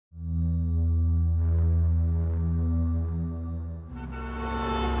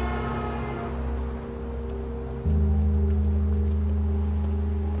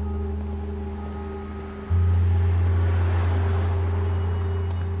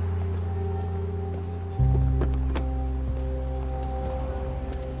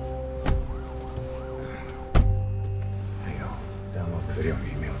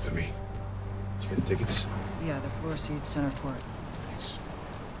seat, center court. Nice.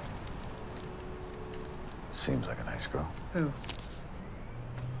 Seems like a nice girl. Who?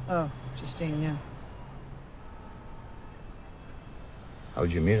 Oh, Justine, yeah.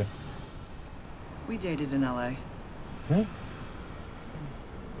 How'd you meet her? We dated in L.A. Hmm?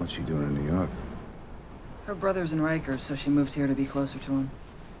 What's she doing in New York? Her brother's in Rikers, so she moved here to be closer to him.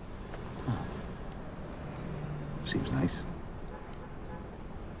 Oh. Seems nice.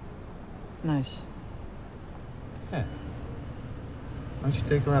 Nice. Yeah. Why don't you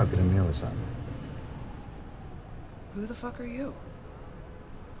take her out, get a meal or something? Who the fuck are you?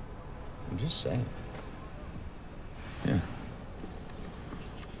 I'm just saying. Yeah.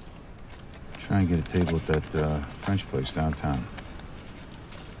 Try and get a table at that French place downtown.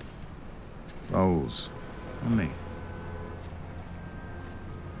 Rose. And me.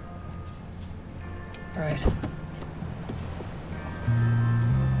 All right.